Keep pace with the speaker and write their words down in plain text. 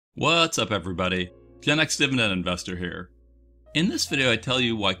What's up, everybody? Gen X Dividend Investor here. In this video I tell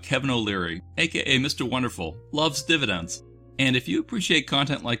you why Kevin O'Leary, aka Mr. Wonderful, loves dividends. And if you appreciate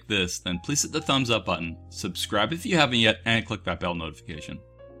content like this, then please hit the thumbs up button, subscribe if you haven't yet, and click that bell notification.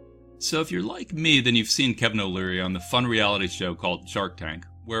 So if you're like me, then you've seen Kevin O'Leary on the fun reality show called Shark Tank,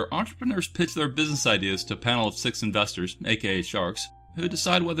 where entrepreneurs pitch their business ideas to a panel of 6 investors, aka sharks, who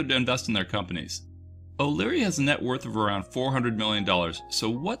decide whether to invest in their companies. O'Leary has a net worth of around $400 million, so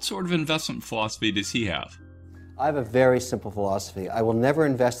what sort of investment philosophy does he have? I have a very simple philosophy. I will never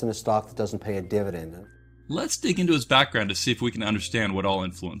invest in a stock that doesn't pay a dividend. Let's dig into his background to see if we can understand what all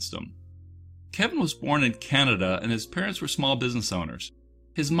influenced him. Kevin was born in Canada and his parents were small business owners.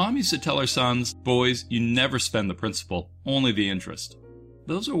 His mom used to tell her sons, "Boys, you never spend the principal, only the interest."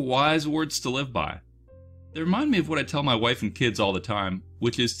 Those are wise words to live by. They remind me of what I tell my wife and kids all the time,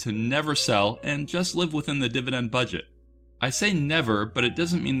 which is to never sell and just live within the dividend budget. I say never, but it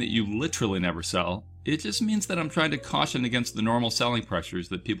doesn't mean that you literally never sell. It just means that I'm trying to caution against the normal selling pressures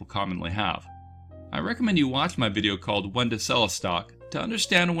that people commonly have. I recommend you watch my video called When to Sell a Stock to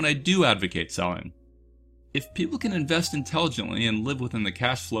understand when I do advocate selling. If people can invest intelligently and live within the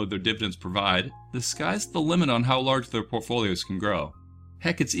cash flow their dividends provide, the sky's the limit on how large their portfolios can grow.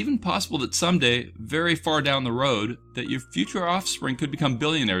 Heck, it's even possible that someday, very far down the road, that your future offspring could become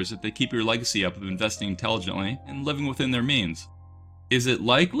billionaires if they keep your legacy up of investing intelligently and living within their means. Is it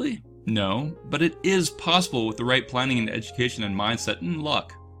likely? No, but it is possible with the right planning and education and mindset and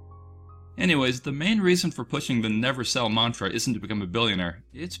luck. Anyways, the main reason for pushing the never sell mantra isn't to become a billionaire.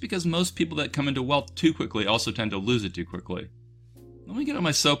 It's because most people that come into wealth too quickly also tend to lose it too quickly. Let me get on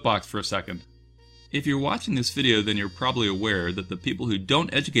my soapbox for a second. If you're watching this video, then you're probably aware that the people who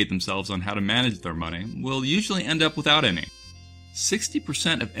don't educate themselves on how to manage their money will usually end up without any.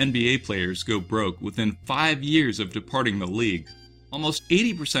 60% of NBA players go broke within 5 years of departing the league. Almost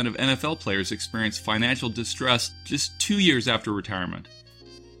 80% of NFL players experience financial distress just 2 years after retirement.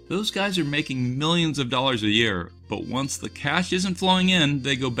 Those guys are making millions of dollars a year, but once the cash isn't flowing in,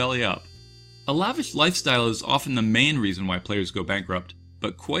 they go belly up. A lavish lifestyle is often the main reason why players go bankrupt.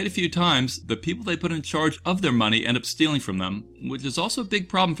 But quite a few times, the people they put in charge of their money end up stealing from them, which is also a big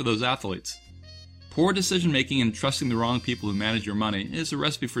problem for those athletes. Poor decision making and trusting the wrong people who manage your money is a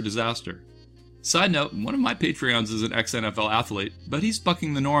recipe for disaster. Side note, one of my Patreons is an ex-NFL athlete, but he's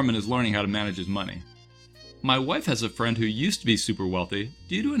bucking the norm and is learning how to manage his money. My wife has a friend who used to be super wealthy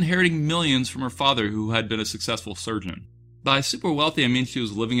due to inheriting millions from her father who had been a successful surgeon. By super wealthy I mean she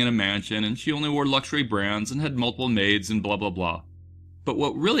was living in a mansion and she only wore luxury brands and had multiple maids and blah blah blah. But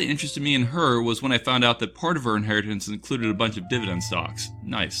what really interested me in her was when I found out that part of her inheritance included a bunch of dividend stocks.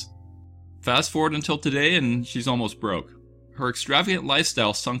 Nice. Fast forward until today and she's almost broke. Her extravagant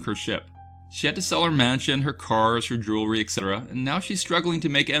lifestyle sunk her ship. She had to sell her mansion, her cars, her jewelry, etc., and now she's struggling to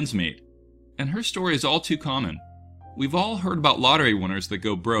make ends meet. And her story is all too common. We've all heard about lottery winners that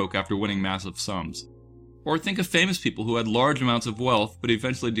go broke after winning massive sums. Or think of famous people who had large amounts of wealth but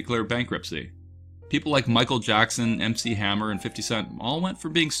eventually declare bankruptcy. People like Michael Jackson, MC Hammer, and 50 Cent all went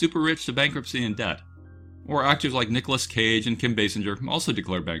from being super rich to bankruptcy and debt. Or actors like Nicolas Cage and Kim Basinger also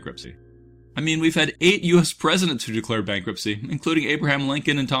declared bankruptcy. I mean, we've had 8 US presidents who declared bankruptcy, including Abraham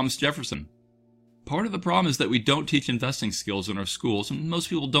Lincoln and Thomas Jefferson. Part of the problem is that we don't teach investing skills in our schools, and most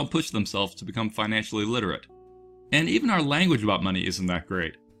people don't push themselves to become financially literate. And even our language about money isn't that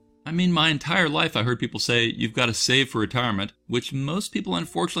great. I mean, my entire life I heard people say, you've got to save for retirement, which most people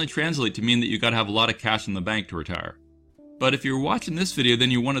unfortunately translate to mean that you've got to have a lot of cash in the bank to retire. But if you're watching this video,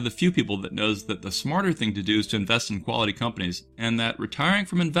 then you're one of the few people that knows that the smarter thing to do is to invest in quality companies, and that retiring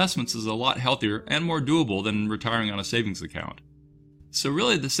from investments is a lot healthier and more doable than retiring on a savings account. So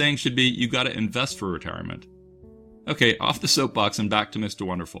really the saying should be, you got to invest for retirement. Okay, off the soapbox and back to Mr.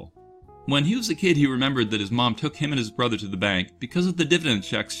 Wonderful. When he was a kid, he remembered that his mom took him and his brother to the bank because of the dividend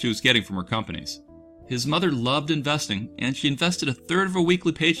checks she was getting from her companies. His mother loved investing, and she invested a third of her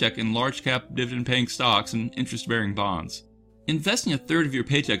weekly paycheck in large-cap dividend-paying stocks and interest-bearing bonds. Investing a third of your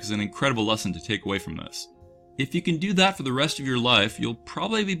paycheck is an incredible lesson to take away from this. If you can do that for the rest of your life, you'll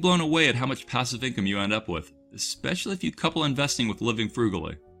probably be blown away at how much passive income you end up with, especially if you couple investing with living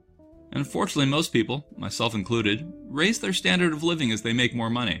frugally. Unfortunately, most people, myself included, raise their standard of living as they make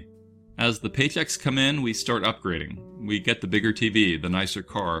more money. As the paychecks come in, we start upgrading. We get the bigger TV, the nicer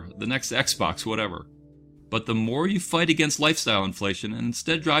car, the next Xbox, whatever. But the more you fight against lifestyle inflation and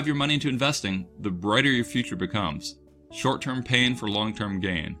instead drive your money into investing, the brighter your future becomes. Short-term pain for long-term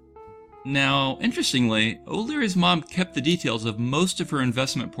gain. Now, interestingly, O'Leary's mom kept the details of most of her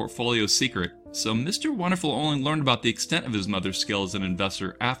investment portfolio secret, so Mr. Wonderful only learned about the extent of his mother's skill as an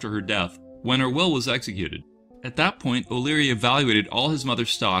investor after her death, when her will was executed. At that point, O'Leary evaluated all his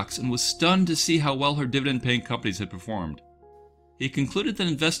mother's stocks and was stunned to see how well her dividend-paying companies had performed. He concluded that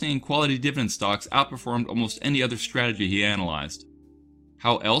investing in quality dividend stocks outperformed almost any other strategy he analyzed.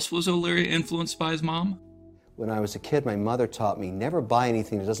 How else was O'Leary influenced by his mom? When I was a kid, my mother taught me never buy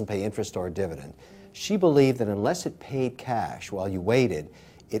anything that doesn't pay interest or a dividend. She believed that unless it paid cash while you waited,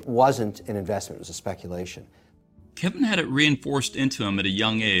 it wasn't an investment, it was a speculation. Kevin had it reinforced into him at a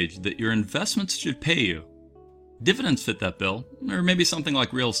young age that your investments should pay you. Dividends fit that bill, or maybe something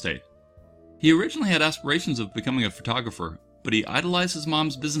like real estate. He originally had aspirations of becoming a photographer, but he idolized his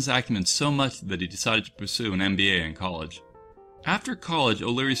mom's business acumen so much that he decided to pursue an MBA in college. After college,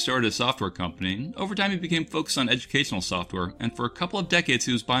 O'Leary started a software company, and over time he became focused on educational software, and for a couple of decades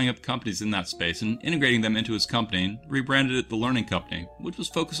he was buying up companies in that space and integrating them into his company, and rebranded it the Learning Company, which was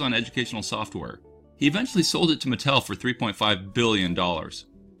focused on educational software. He eventually sold it to Mattel for $3.5 billion.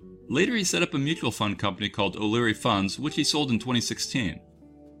 Later he set up a mutual fund company called O'Leary Funds, which he sold in 2016.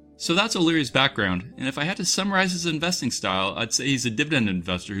 So that's O'Leary's background, and if I had to summarize his investing style, I'd say he's a dividend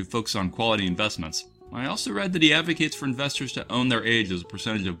investor who focuses on quality investments. I also read that he advocates for investors to own their age as a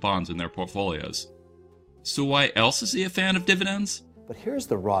percentage of bonds in their portfolios. So why else is he a fan of dividends? But here's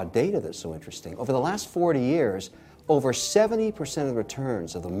the raw data that's so interesting. Over the last 40 years, over 70% of the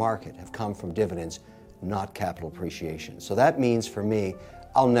returns of the market have come from dividends, not capital appreciation. So that means for me,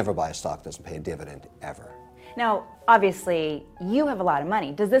 I'll never buy a stock that doesn't pay a dividend, ever. Now, obviously, you have a lot of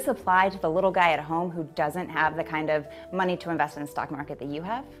money. Does this apply to the little guy at home who doesn't have the kind of money to invest in the stock market that you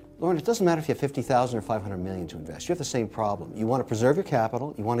have? Lauren, it doesn't matter if you have $50,000 or $500 million to invest. You have the same problem. You want to preserve your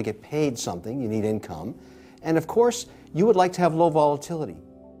capital, you want to get paid something, you need income, and of course, you would like to have low volatility.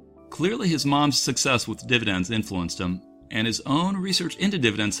 Clearly his mom's success with dividends influenced him, and his own research into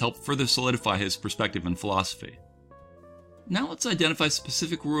dividends helped further solidify his perspective and philosophy. Now let's identify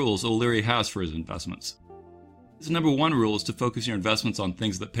specific rules O'Leary has for his investments. His number one rule is to focus your investments on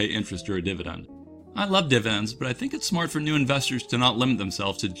things that pay interest or a dividend. I love dividends, but I think it's smart for new investors to not limit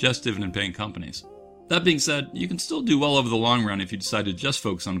themselves to just dividend-paying companies. That being said, you can still do well over the long run if you decide to just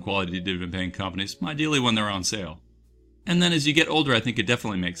focus on quality dividend-paying companies, ideally when they're on sale. And then as you get older, I think it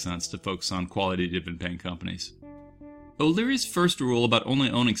definitely makes sense to focus on quality dividend-paying companies. O'Leary's first rule about only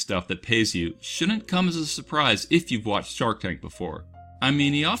owning stuff that pays you shouldn't come as a surprise if you've watched Shark Tank before. I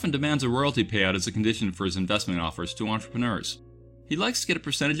mean, he often demands a royalty payout as a condition for his investment offers to entrepreneurs. He likes to get a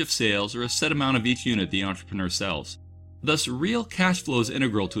percentage of sales or a set amount of each unit the entrepreneur sells. Thus, real cash flow is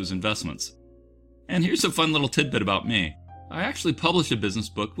integral to his investments. And here's a fun little tidbit about me. I actually publish a business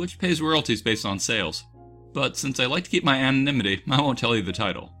book which pays royalties based on sales. But since I like to keep my anonymity, I won't tell you the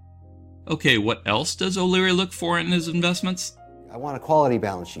title. Okay, what else does O'Leary look for in his investments? I want a quality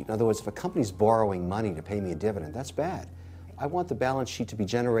balance sheet. In other words, if a company's borrowing money to pay me a dividend, that's bad. I want the balance sheet to be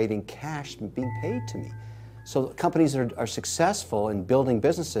generating cash and being paid to me. So companies that are successful in building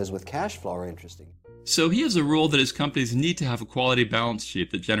businesses with cash flow are interesting. So he has a rule that his companies need to have a quality balance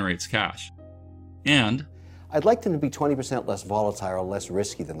sheet that generates cash. And I'd like them to be 20% less volatile or less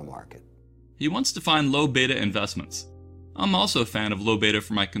risky than the market. He wants to find low beta investments. I'm also a fan of low beta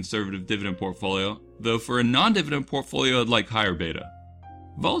for my conservative dividend portfolio, though for a non-dividend portfolio I'd like higher beta.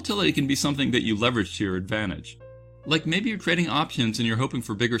 Volatility can be something that you leverage to your advantage. Like maybe you're trading options and you're hoping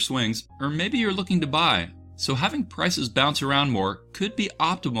for bigger swings, or maybe you're looking to buy. So having prices bounce around more could be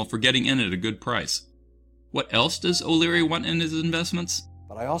optimal for getting in at a good price. What else does O'Leary want in his investments?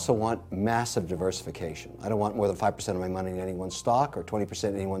 But I also want massive diversification. I don't want more than 5% of my money in any one stock or 20%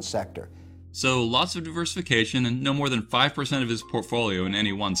 in any one sector. So lots of diversification and no more than 5% of his portfolio in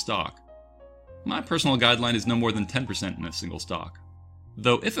any one stock. My personal guideline is no more than 10% in a single stock.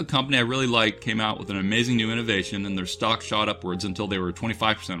 Though if a company I really liked came out with an amazing new innovation and their stock shot upwards until they were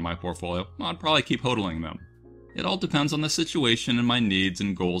 25% of my portfolio, I'd probably keep hodling them. It all depends on the situation and my needs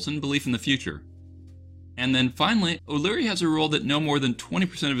and goals and belief in the future. And then finally, O'Leary has a rule that no more than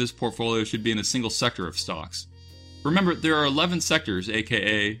 20% of his portfolio should be in a single sector of stocks. Remember, there are 11 sectors,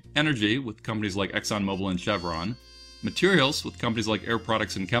 aka energy with companies like ExxonMobil and Chevron, materials with companies like Air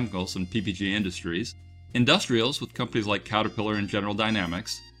Products and Chemicals and PPG Industries, industrials with companies like Caterpillar and General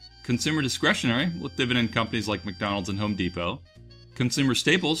Dynamics, consumer discretionary with dividend companies like McDonald's and Home Depot, consumer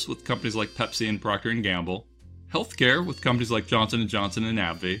staples with companies like Pepsi and Procter & Gamble, healthcare with companies like Johnson & Johnson and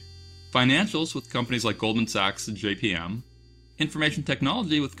AbbVie, financials with companies like Goldman Sachs and JPM, information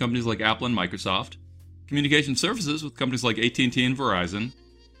technology with companies like Apple and Microsoft, communication services with companies like AT&T and Verizon,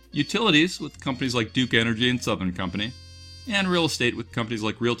 utilities with companies like Duke Energy and Southern Company, and real estate with companies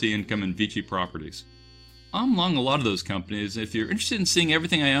like Realty Income and Vici Properties. I'm long a lot of those companies. If you're interested in seeing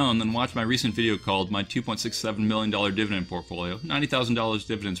everything I own, then watch my recent video called My $2.67 million Dividend Portfolio, $90,000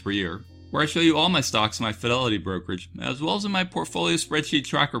 dividends per year. where I show you all my stocks in my Fidelity brokerage, as well as in my portfolio spreadsheet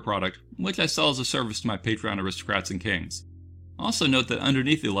tracker product, which I sell as a service to my Patreon aristocrats and kings. Also note that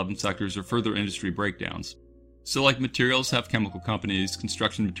underneath the 11 sectors are further industry breakdowns. So like materials have chemical companies,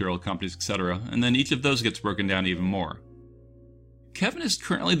 construction material companies, etc., and then each of those gets broken down even more. Kevin is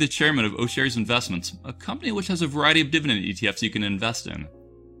currently the chairman of O'Shares Investments, a company which has a variety of dividend ETFs you can invest in.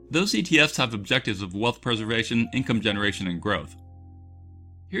 Those ETFs have objectives of wealth preservation, income generation, and growth.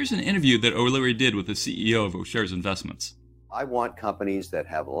 Here's an interview that O'Leary did with the CEO of O'Shares Investments. I want companies that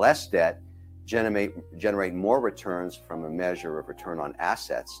have less debt, generate more returns from a measure of return on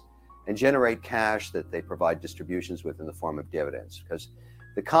assets, and generate cash that they provide distributions with in the form of dividends. Because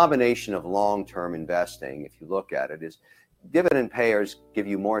the combination of long-term investing, if you look at it, is dividend payers give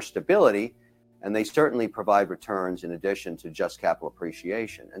you more stability, and they certainly provide returns in addition to just capital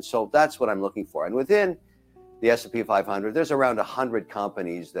appreciation. And so that's what I'm looking for. And within the S&P 500, there's around 100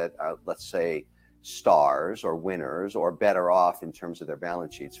 companies that are, let's say, stars or winners or better off in terms of their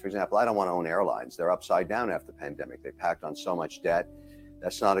balance sheets. For example, I don't want to own airlines. They're upside down after the pandemic. They packed on so much debt.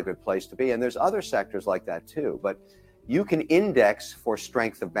 That's not a good place to be. And there's other sectors like that too. But you can index for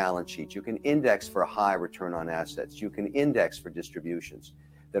strength of balance sheets. You can index for high return on assets. You can index for distributions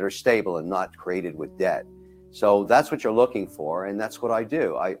that are stable and not created with debt. So that's what you're looking for, and that's what I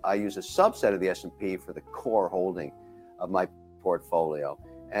do. I use a subset of the S&P for the core holding of my portfolio.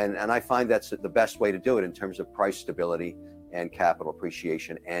 And I find that's the best way to do it in terms of price stability and capital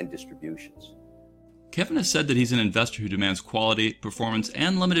appreciation and distributions. Kevin has said that he's an investor who demands quality, performance,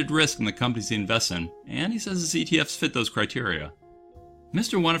 and limited risk in the companies he invests in, and he says his ETFs fit those criteria.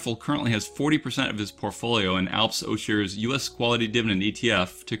 Mr. Wonderful currently has 40% of his portfolio in Alps O'Shares US Quality Dividend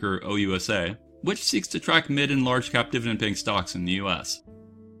ETF, ticker OUSA, which seeks to track mid and large cap dividend paying stocks in the US.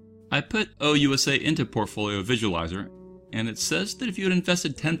 I put OUSA into Portfolio Visualizer, and it says that if you had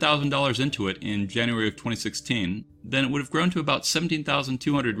invested $10,000 into it in January of 2016, then it would have grown to about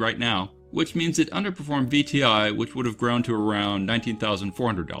 $17,200 right now, which means it underperformed VTI, which would have grown to around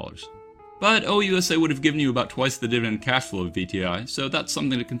 $19,400. But OUSA would have given you about twice the dividend cash flow of VTI, so that's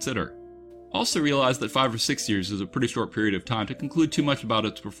something to consider. Also realize that 5 or 6 years is a pretty short period of time to conclude too much about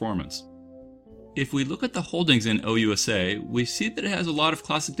its performance. If we look at the holdings in OUSA, we see that it has a lot of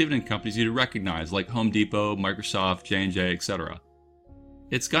classic dividend companies you'd recognize, like Home Depot, Microsoft, J&J, etc.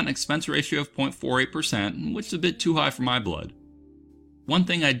 It's got an expense ratio of 0.48%, which is a bit too high for my blood. One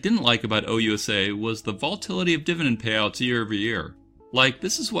thing I didn't like about OUSA was the volatility of dividend payouts year over year. Like,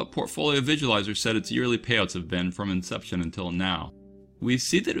 this is what Portfolio Visualizer said its yearly payouts have been from inception until now. We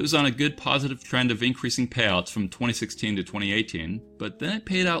see that it was on a good positive trend of increasing payouts from 2016 to 2018, but then it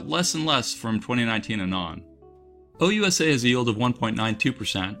paid out less and less from 2019 and on. OUSA has a yield of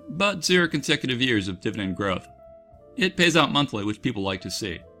 1.92%, but 0 consecutive years of dividend growth. It pays out monthly, which people like to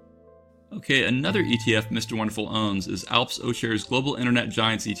see. Okay, another ETF Mr. Wonderful owns is Alps O'Shares Global Internet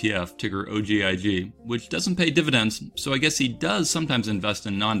Giants ETF, ticker OGIG, which doesn't pay dividends, so I guess he does sometimes invest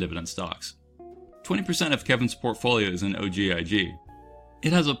in non-dividend stocks. 20% of Kevin's portfolio is in OGIG.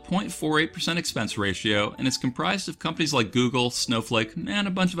 It has a 0.48% expense ratio and is comprised of companies like Google, Snowflake, and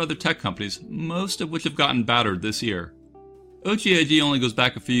a bunch of other tech companies, most of which have gotten battered this year. OGIG only goes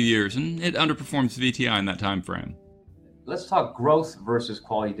back a few years, and it underperforms VTI in that time frame. Let's talk growth versus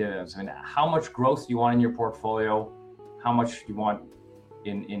quality dividends. I mean, how much growth do you want in your portfolio? How much do you want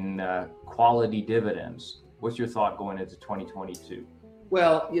in quality dividends? What's your thought going into 2022?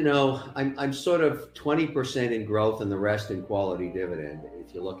 Well, I'm sort of 20% in growth and the rest in quality dividend.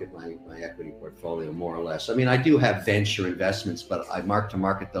 If you look at my equity portfolio, more or less. I mean, I do have venture investments, but I mark to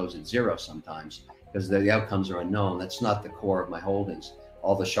market those at zero sometimes because the outcomes are unknown. That's not the core of my holdings.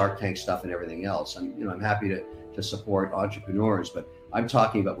 All the Shark Tank stuff and everything else. I'm happy to support entrepreneurs, but I'm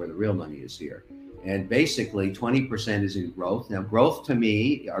talking about where the real money is here. And basically 20% is in growth. Now, growth to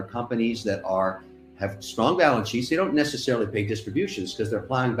me are companies that have strong balance sheets. They don't necessarily pay distributions because they're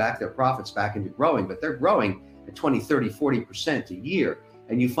plowing back their profits back into growing, but they're growing at 20, 30, 40% a year.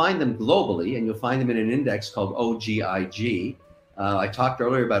 And you find them globally, and you'll find them in an index called OGIG. I talked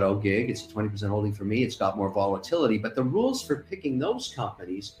earlier about OGIG. It's a 20% holding for me. It's got more volatility, but the rules for picking those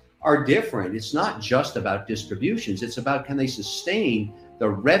companies are different. It's not just about distributions. It's about, can they sustain the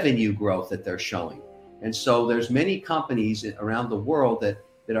revenue growth that they're showing? And so there's many companies around the world that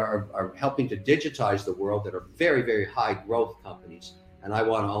are helping to digitize the world that are very, very high growth companies. And I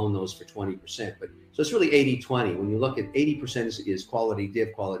want to own those for 20%. But so it's really 80-20. When you look at 80% is quality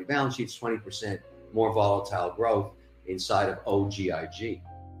div, quality balance sheets, 20% more volatile growth inside of OGIG.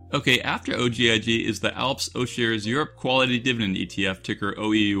 Okay, after OGIG is the Alps O'Shares Europe Quality Dividend ETF, ticker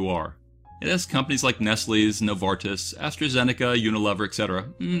OEUR. It has companies like Nestle's, Novartis, AstraZeneca, Unilever, etc.,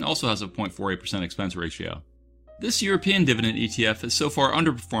 and also has a 0.48% expense ratio. This European dividend ETF has so far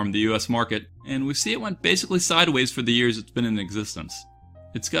underperformed the US market, and we see it went basically sideways for the years it's been in existence.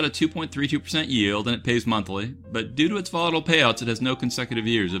 It's got a 2.32% yield and it pays monthly, but due to its volatile payouts, it has no consecutive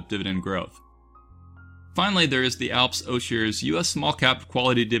years of dividend growth. Finally, there is the Alps O-Shares US Small Cap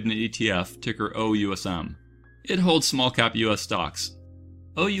Quality Dividend ETF, ticker OUSM. It holds small cap US stocks.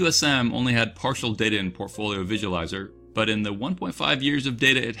 OUSM only had partial data in Portfolio Visualizer, but in the 1.5 years of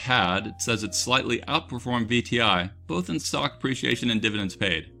data it had, it says it slightly outperformed VTI, both in stock appreciation and dividends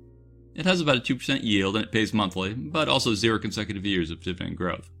paid. It has about a 2% yield and it pays monthly, but also 0 consecutive years of dividend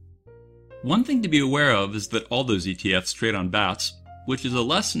growth. One thing to be aware of is that all those ETFs trade on BATS, which is a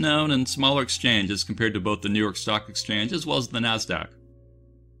less known and smaller exchange as compared to both the New York Stock Exchange as well as the NASDAQ.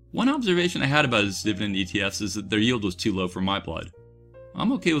 One observation I had about his dividend ETFs is that their yield was too low for my blood.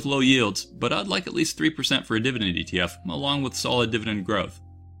 I'm okay with low yields, but I'd like at least 3% for a dividend ETF, along with solid dividend growth.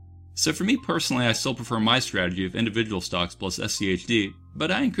 So for me personally, I still prefer my strategy of individual stocks plus SCHD, but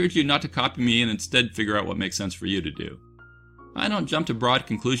I encourage you not to copy me and instead figure out what makes sense for you to do. I don't jump to broad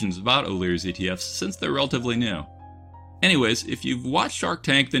conclusions about O'Leary's ETFs since they're relatively new. Anyways, if you've watched Shark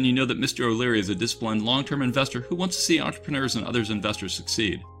Tank, then you know that Mr. O'Leary is a disciplined long-term investor who wants to see entrepreneurs and other investors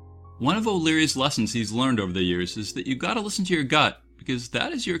succeed. One of O'Leary's lessons he's learned over the years is that you gotta listen to your gut, because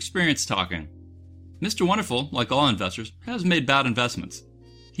that is your experience talking. Mr. Wonderful, like all investors, has made bad investments.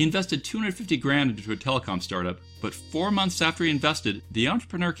 He invested $250,000 into a telecom startup, but 4 months after he invested, the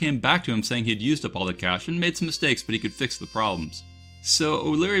entrepreneur came back to him saying he'd used up all the cash and made some mistakes, but he could fix the problems. So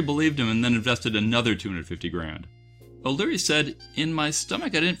O'Leary believed him and then invested another $250,000. O'Leary said, "In my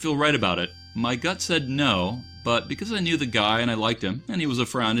stomach I didn't feel right about it. My gut said no, but because I knew the guy and I liked him, and he was a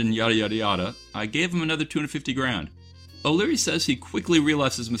friend and yada yada yada, I gave him another $250,000. O'Leary says he quickly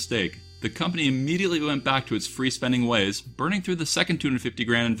realized his mistake. The company immediately went back to its free spending ways, burning through the second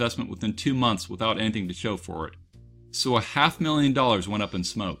 $250,000 investment within 2 months without anything to show for it. So $500,000 went up in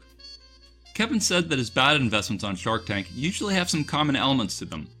smoke. Kevin said that his bad investments on Shark Tank usually have some common elements to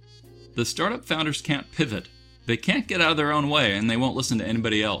them. The startup founders can't pivot. They can't get out of their own way, and they won't listen to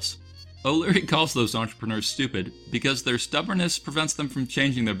anybody else. O'Leary calls those entrepreneurs stupid because their stubbornness prevents them from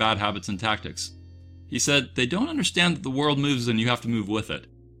changing their bad habits and tactics. He said they don't understand that the world moves and you have to move with it.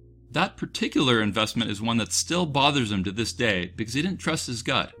 That particular investment is one that still bothers him to this day because he didn't trust his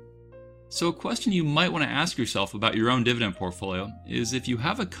gut. So a question you might want to ask yourself about your own dividend portfolio is if you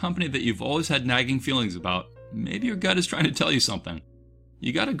have a company that you've always had nagging feelings about, maybe your gut is trying to tell you something.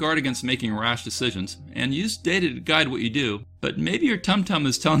 You gotta guard against making rash decisions and use data to guide what you do, but maybe your tum-tum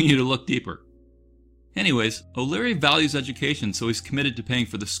is telling you to look deeper. Anyways, O'Leary values education, so he's committed to paying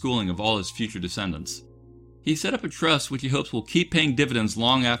for the schooling of all his future descendants. He set up a trust which he hopes will keep paying dividends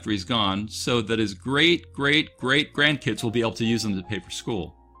long after he's gone, so that his great-great-great-grandkids will be able to use them to pay for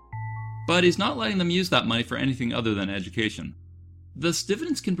school. But he's not letting them use that money for anything other than education. Thus,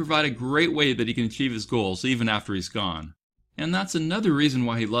 dividends can provide a great way that he can achieve his goals even after he's gone. And that's another reason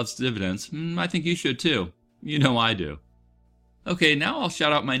why he loves dividends. I think you should too. You know I do. Okay, now I'll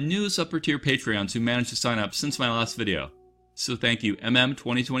shout out my newest upper tier Patreons who managed to sign up since my last video. So thank you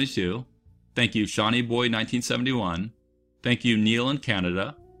MM2022, thank you ShawneeBoy1971, thank you Neil in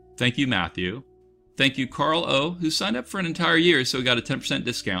Canada, thank you Matthew, thank you Carl O, who signed up for an entire year so he got a 10%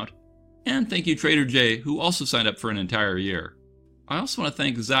 discount, and thank you Trader J, who also signed up for an entire year. I also want to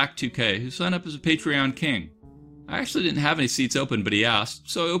thank Zach2K, who signed up as a Patreon king. I actually didn't have any seats open, but he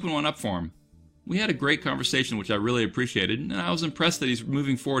asked, so I opened one up for him. We had a great conversation, which I really appreciated, and I was impressed that he's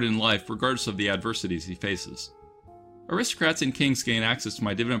moving forward in life regardless of the adversities he faces. Aristocrats and kings gain access to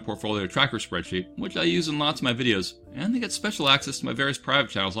my dividend portfolio tracker spreadsheet, which I use in lots of my videos, and they get special access to my various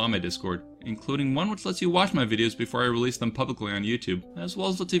private channels on my Discord, including one which lets you watch my videos before I release them publicly on YouTube, as well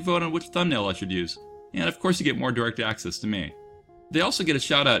as lets you vote on which thumbnail I should use. And of course you get more direct access to me. They also get a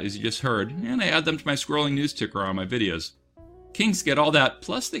shout out as you just heard, and I add them to my scrolling news ticker on my videos. Kings get all that,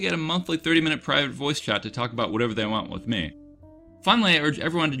 plus they get a monthly 30-minute private voice chat to talk about whatever they want with me. Finally, I urge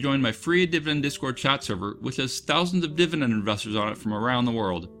everyone to join my free Dividend Discord chat server, which has thousands of dividend investors on it from around the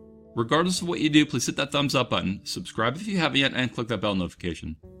world. Regardless of what you do, please hit that thumbs up button, subscribe if you haven't yet, and click that bell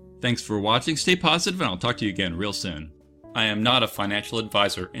notification. Thanks for watching, stay positive, and I'll talk to you again real soon. I am not a financial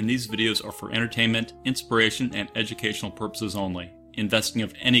advisor, and these videos are for entertainment, inspiration, and educational purposes only. Investing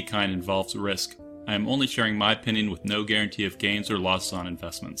of any kind involves risk. I am only sharing my opinion with no guarantee of gains or losses on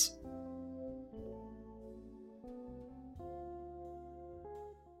investments.